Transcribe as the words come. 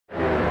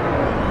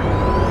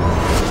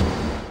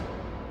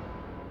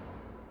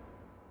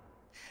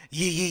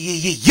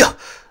Yeah.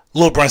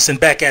 Lil Brunson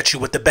back at you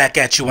with the back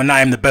at you, and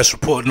I am the best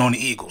reporting on the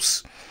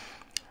Eagles.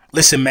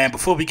 Listen, man,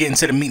 before we get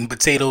into the meat and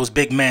potatoes,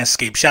 big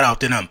manscape, shout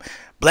out to them.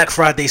 Black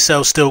Friday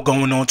sale still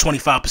going on,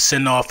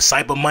 25% off.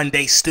 Cyber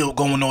Monday still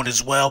going on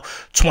as well,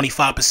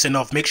 25%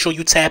 off. Make sure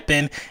you tap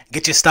in,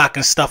 get your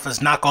stocking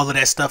stuffers, knock all of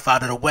that stuff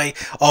out of the way.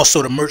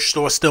 Also, the merch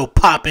store still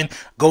popping.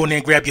 Go in there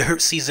and grab your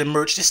Hurt Season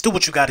merch. Just do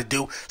what you got to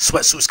do.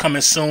 Sweatsuits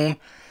coming soon.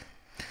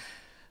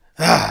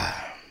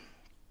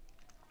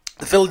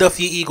 The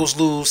Philadelphia Eagles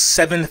lose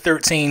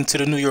 7-13 to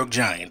the New York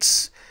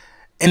Giants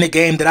in a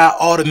game that I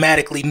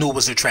automatically knew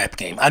was a trap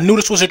game. I knew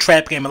this was a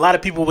trap game. A lot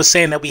of people were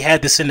saying that we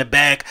had this in the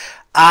bag.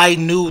 I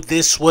knew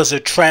this was a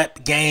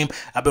trap game.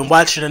 I've been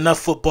watching enough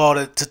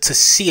football to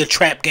see a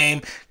trap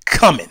game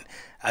coming.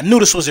 I knew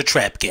this was a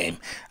trap game.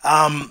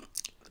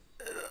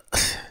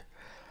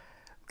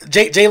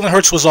 Jalen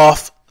Hurts was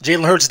off.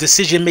 Jalen Hurts'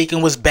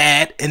 decision-making was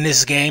bad in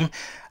this game.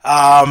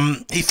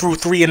 He threw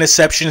 3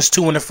 interceptions,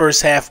 2 in the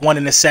first half, 1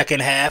 in the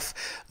second half.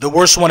 The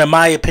worst one, in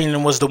my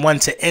opinion, was the one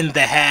to end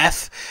the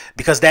half,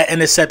 because that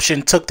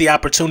interception took the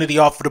opportunity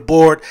off of the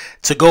board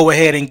to go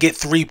ahead and get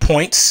 3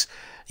 points.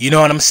 You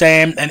know what I'm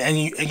saying? And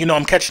you know,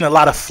 I'm catching a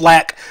lot of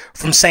flack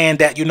from saying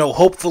that, you know,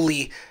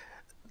 hopefully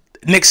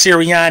Nick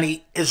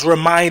Sirianni is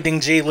reminding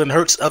Jalen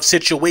Hurts of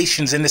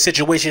situations in the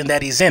situation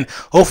that he's in.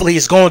 Hopefully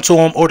he's going to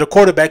him, or the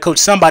quarterback coach,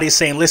 somebody's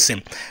saying,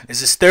 listen,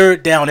 this is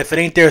third down. If it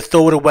ain't there,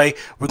 throw it away.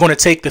 We're going to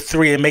take the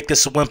 3 and make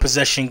this a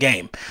one-possession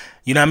game.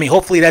 You know what I mean?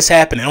 Hopefully that's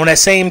happening. On that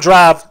same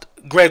drive,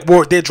 Greg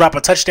Ward did drop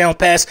a touchdown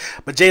pass,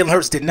 but Jalen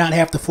Hurts did not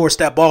have to force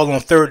that ball on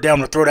third down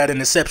to throw that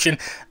interception.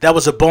 That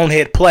was a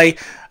bonehead play.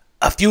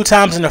 A few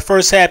times in the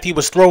first half, he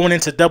was throwing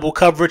into double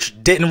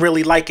coverage. Didn't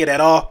really like it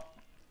at all.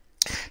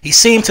 He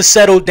seemed to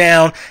settle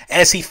down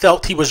as he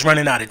felt he was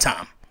running out of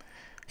time.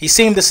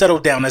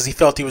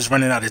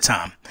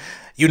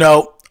 You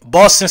know,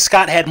 Boston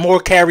Scott had more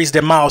carries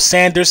than Miles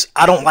Sanders.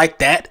 I don't like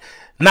that.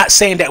 Not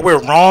saying that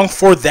we're wrong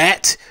for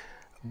that,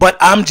 but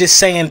I'm just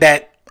saying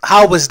that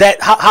how is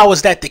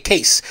that the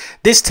case?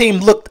 This team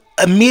looked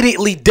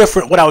immediately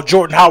different without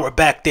Jordan Howard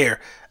back there.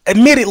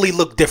 Immediately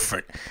looked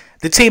different.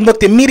 The team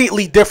looked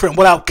immediately different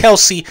without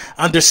Kelsey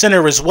under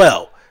center as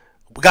well.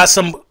 We got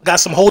some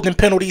holding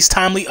penalties,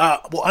 timely,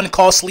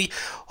 uncostly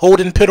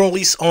holding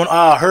penalties on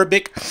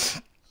Herbig,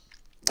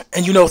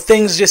 and you know,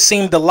 things just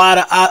seemed a lot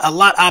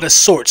out of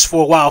sorts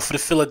for a while for the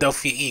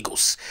Philadelphia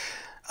Eagles.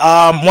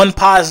 One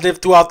positive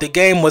throughout the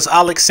game was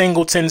Alex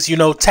Singleton's, you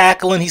know,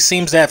 tackling. He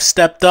seems to have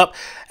stepped up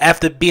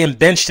after being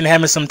benched and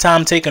having some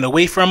time taken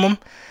away from him.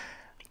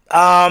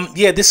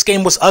 Yeah, this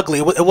game was ugly.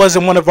 It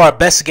wasn't one of our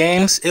best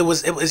games. It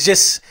was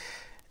just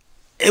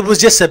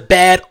a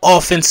bad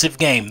offensive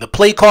game. The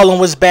play calling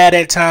was bad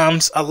at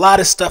times. A lot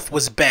of stuff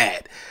was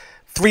bad.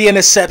 3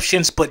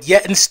 interceptions, but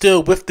yet and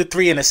still with the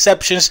 3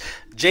 interceptions,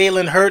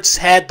 Jalen Hurts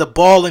had the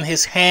ball in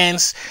his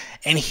hands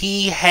and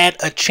he had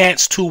a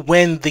chance to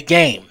win the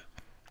game.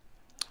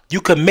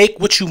 You could make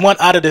what you want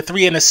out of the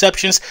 3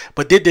 interceptions,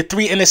 but did the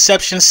 3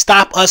 interceptions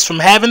stop us from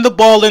having the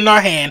ball in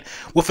our hand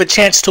with a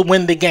chance to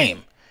win the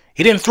game?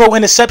 He didn't throw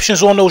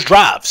interceptions on those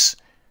drives.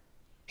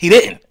 He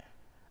didn't.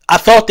 I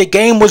thought the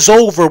game was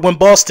over when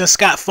Boston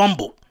Scott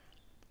fumbled.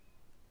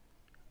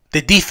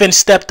 The defense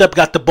stepped up,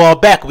 got the ball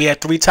back. We had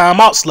 3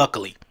 timeouts,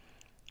 luckily.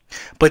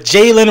 But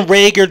Jalen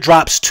Reagor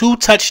drops 2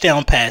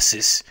 touchdown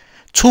passes,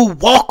 2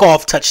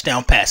 walk-off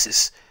touchdown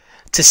passes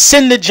to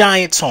send the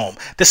Giants home.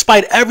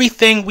 Despite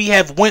everything we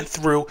have went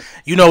through,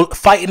 you know,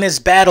 fighting this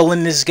battle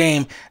in this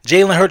game,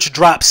 Jalen Reagor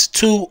drops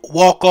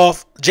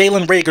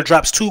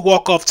 2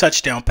 walk-off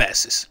touchdown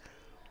passes.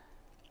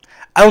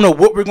 I don't know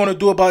what we're going to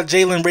do about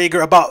Jalen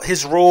Reagor, about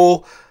his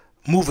role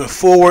moving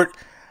forward,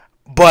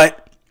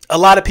 but a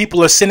lot of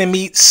people are sending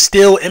me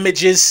still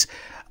images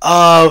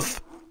of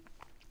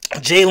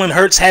Jalen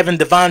Hurts having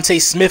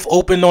Devontae Smith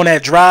open on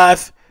that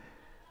drive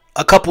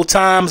a couple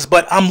times,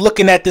 but I'm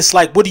looking at this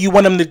like, what do you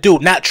want him to do?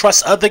 Not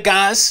trust other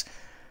guys?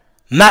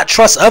 Not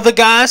trust other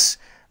guys?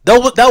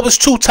 That was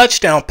 2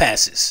 touchdown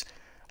passes.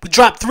 We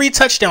dropped 3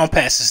 touchdown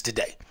passes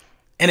today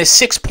in a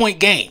 6-point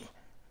game.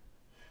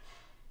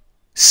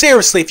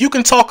 Seriously, if you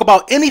can talk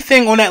about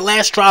anything on that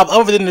last drive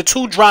other than the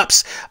 2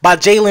 drops by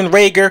Jalen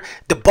Reagor,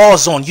 the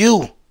ball's on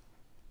you.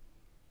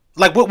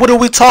 Like, what are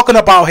we talking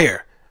about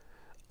here?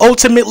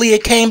 Ultimately,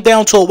 it came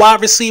down to a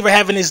wide receiver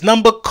having his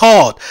number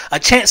called. A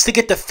chance to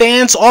get the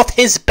fans off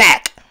his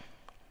back.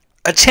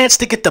 A chance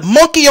to get the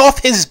monkey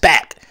off his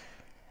back.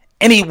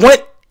 And he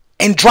went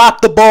and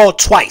dropped the ball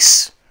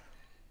twice.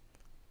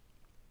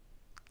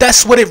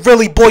 That's what it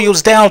really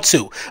boils down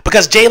to.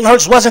 Because Jalen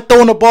Hurts wasn't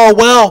throwing the ball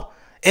well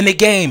in the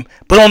game,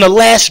 but on the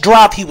last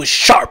drive, he was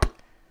sharp.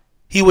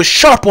 He was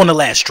sharp on the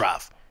last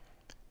drive.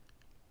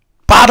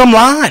 Bottom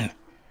line,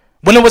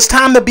 when it was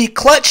time to be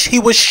clutch, he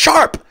was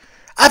sharp.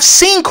 I've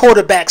seen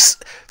quarterbacks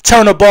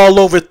turn a ball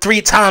over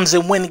 3 times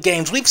and win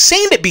games. We've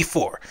seen it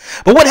before.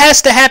 But what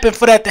has to happen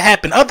for that to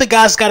happen? Other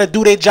guys got to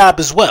do their job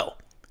as well.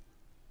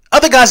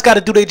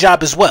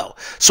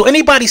 So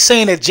anybody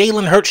saying that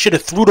Jalen Hurts should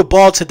have threw the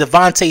ball to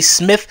Devontae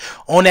Smith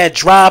on that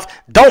drive,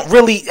 don't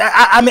really.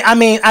 I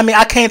mean,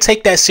 I can't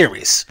take that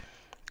serious.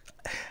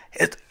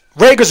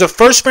 Rager's a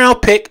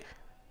first-round pick.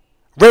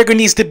 Rager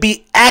needs to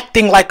be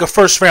acting like a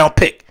first-round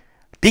pick.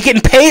 Be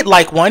getting paid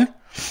like one.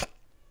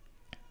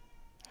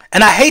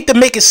 And I hate to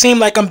make it seem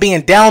like I'm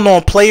being down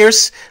on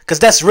players, because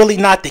that's really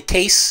not the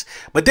case.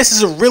 But this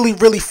is a really,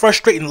 really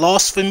frustrating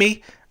loss for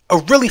me. A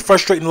really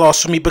frustrating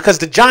loss for me, because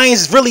the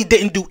Giants really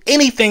didn't do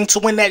anything to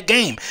win that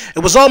game. It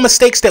was all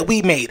mistakes that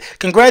we made.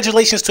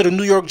 Congratulations to the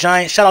New York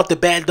Giants. Shout out to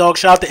Bad Dog.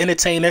 Shout out to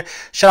Entertainer.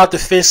 Shout out to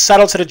Fist. Shout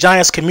out to the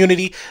Giants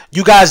community.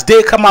 You guys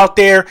did come out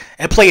there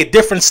and play a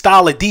different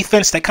style of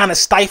defense that kind of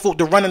stifled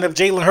the running of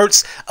Jalen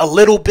Hurts a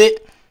little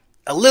bit.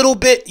 A little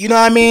bit, you know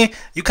what I mean?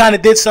 You kind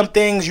of did some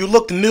things. You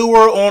looked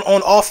newer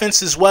on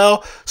offense as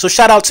well. So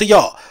shout out to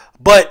y'all.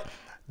 But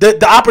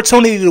the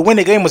opportunity to win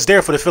the game was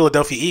there for the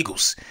Philadelphia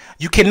Eagles.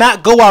 You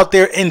cannot go out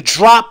there and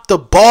drop the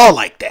ball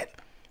like that.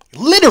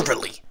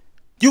 Literally.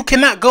 You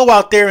cannot go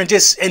out there and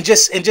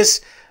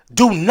just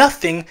do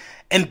nothing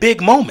in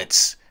big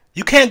moments.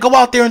 You can't go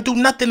out there and do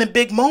nothing in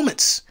big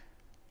moments.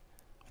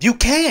 You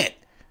can't.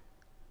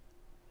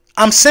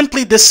 I'm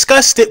simply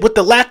disgusted with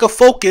the lack of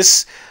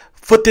focus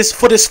for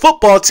this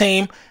football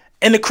team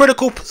in the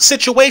critical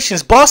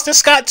situations. Boston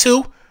Scott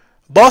too,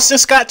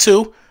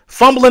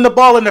 fumbling the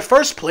ball in the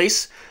first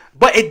place,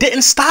 but it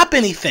didn't stop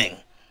anything.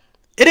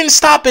 It didn't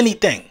stop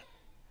anything.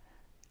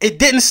 It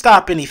didn't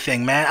stop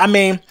anything, man. I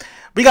mean,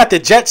 we got the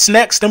Jets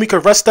next, then we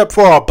could rest up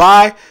for our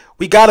bye.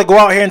 We got to go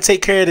out here and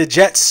take care of the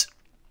Jets.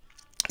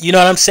 You know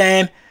what I'm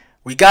saying?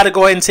 We got to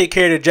go ahead and take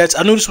care of the Jets.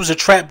 I knew this was a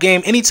trap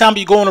game. Anytime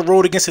you go on the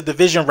road against a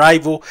division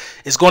rival,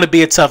 it's going to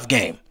be a tough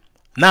game.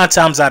 9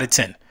 times out of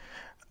 10.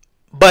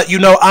 But, you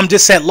know, I'm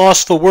just at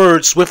loss for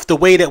words with the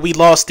way that we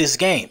lost this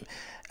game.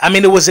 I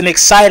mean, it was an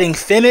exciting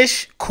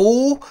finish.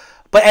 Cool.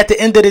 But at the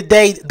end of the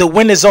day, the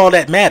win is all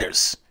that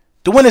matters.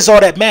 The win is all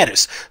that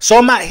matters. So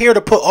I'm not here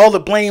to put all the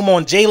blame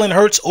on Jalen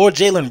Hurts or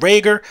Jalen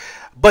Reagor.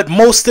 But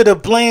most of the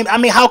blame, I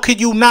mean, how could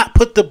you not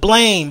put the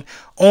blame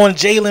on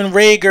Jalen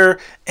Reagor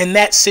in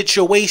that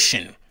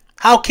situation?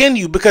 How can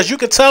you? Because you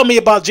could tell me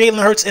about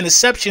Jalen Hurts'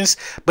 interceptions,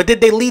 but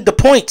did they lead the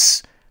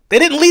points? They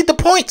didn't lead the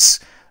points.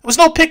 There was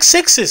no pick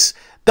sixes.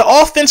 The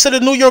offense of the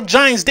New York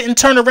Giants didn't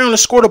turn around and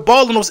score the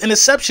ball in those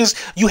interceptions.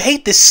 You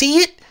hate to see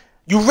it.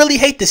 You really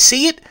hate to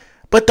see it.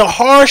 But the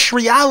harsh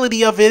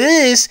reality of it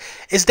is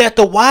that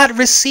the wide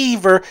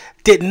receiver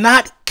did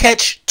not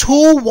catch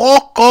 2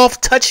 walk-off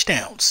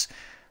touchdowns.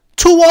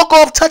 2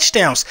 walk-off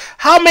touchdowns.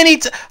 How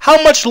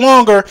much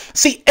longer?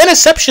 See,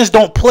 interceptions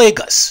don't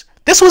plague us.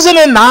 This was an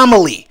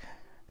anomaly.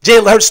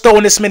 Jalen Hurts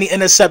throwing this many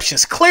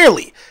interceptions.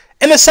 Clearly,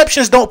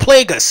 interceptions don't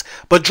plague us.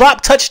 But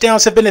drop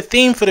touchdowns have been a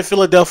theme for the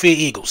Philadelphia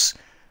Eagles.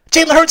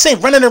 Jalen Hurts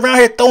ain't running around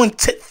here throwing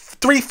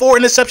 3-4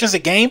 interceptions a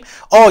game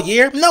all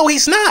year. No,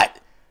 he's not.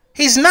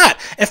 He's not.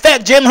 In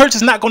fact, Jalen Hurts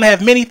is not going to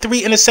have many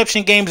 3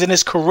 interception games in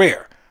his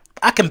career.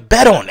 I can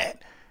bet on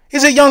that.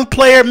 He's a young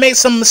player, made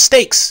some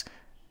mistakes.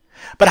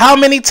 But how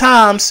many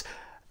times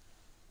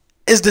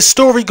is the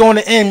story going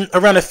to end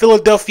around the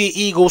Philadelphia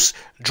Eagles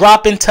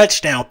dropping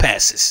touchdown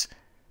passes?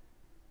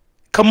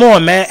 Come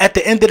on, man. At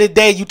the end of the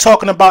day, you're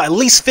talking about at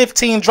least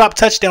 15 drop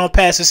touchdown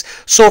passes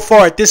so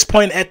far at this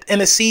point in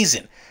the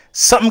season.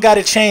 Something got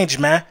to change,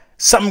 man.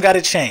 Something got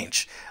to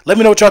change. Let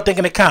me know what y'all think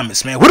in the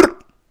comments, man.